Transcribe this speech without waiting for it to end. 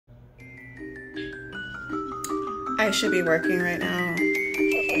I should be working right now,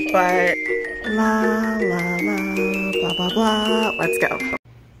 but la la la, blah blah blah. Let's go.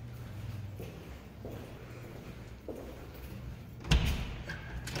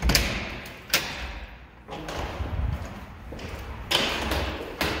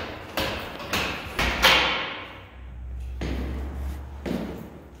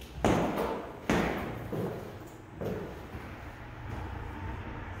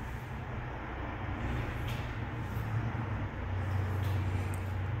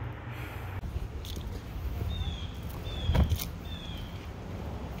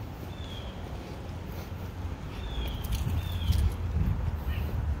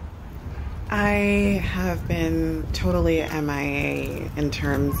 I have been totally MIA in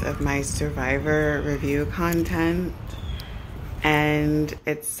terms of my Survivor review content, and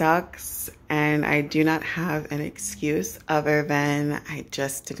it sucks, and I do not have an excuse other than I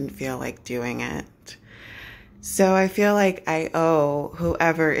just didn't feel like doing it. So I feel like I owe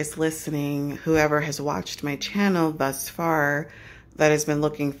whoever is listening, whoever has watched my channel thus far that has been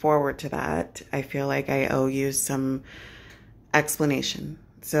looking forward to that, I feel like I owe you some explanation.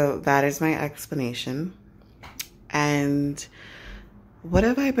 So that is my explanation. And what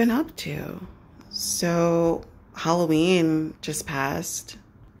have I been up to? So Halloween just passed.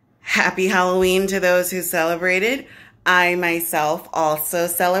 Happy Halloween to those who celebrated. I myself also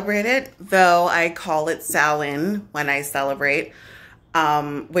celebrated, though I call it Samhain when I celebrate,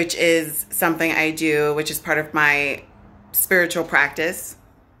 which is something I do, which is part of my spiritual practice,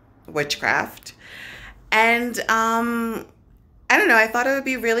 witchcraft. And I don't know, I thought it would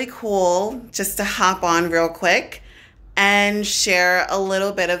be really cool just to hop on real quick and share a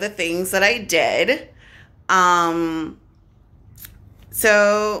little bit of the things that I did.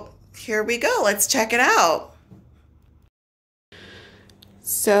 So here we go, let's check it out.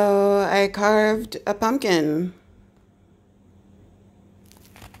 So I carved a pumpkin.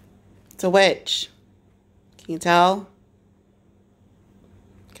 It's a witch. Can you tell?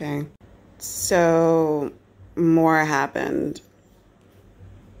 Okay. So more happened.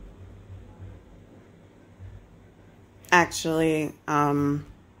 Actually,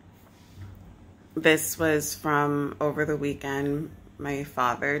 this was from over the weekend. My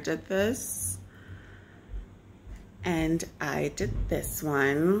father did this, and I did this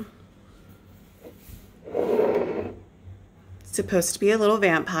one. It's supposed to be a little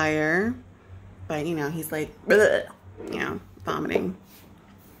vampire, but you know, he's like, bleh, you know, vomiting.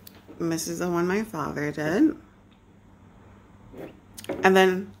 And this is the one my father did. And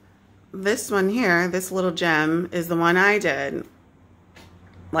then this one here, this little gem, is the one I did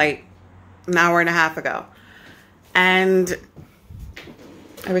like an hour and a half ago. And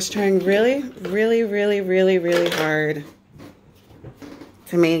I was trying really, really, really, really, really hard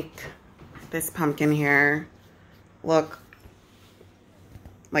to make this pumpkin here look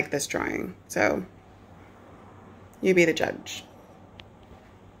like this drawing. So you be the judge.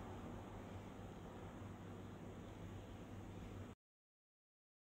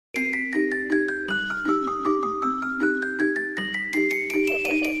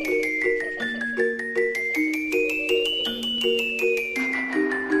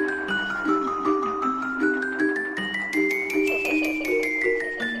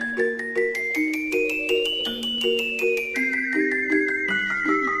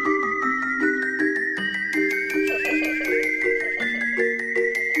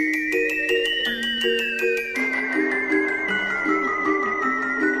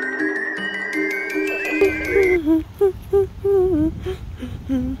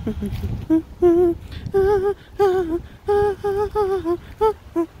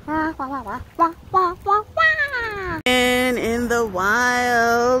 And in the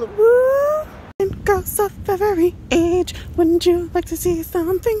wild, woo! And girls of every age, wouldn't you like to see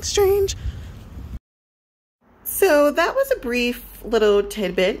something strange? So that was a brief little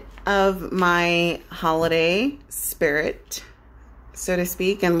tidbit of my holiday spirit, so to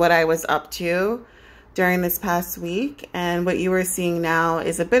speak, and what I was up to during this past week. And what you are seeing now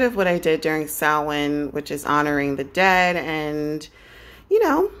is a bit of what I did during Samhain, which is honoring the dead. And, you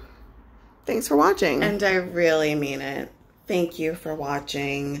know, thanks for watching. And I really mean it. Thank you for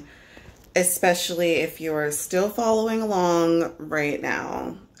watching, especially if you're still following along right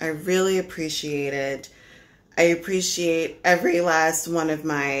now. I really appreciate it. I appreciate every last one of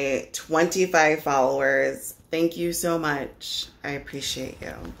my 25 followers. Thank you so much. I appreciate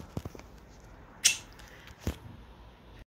you.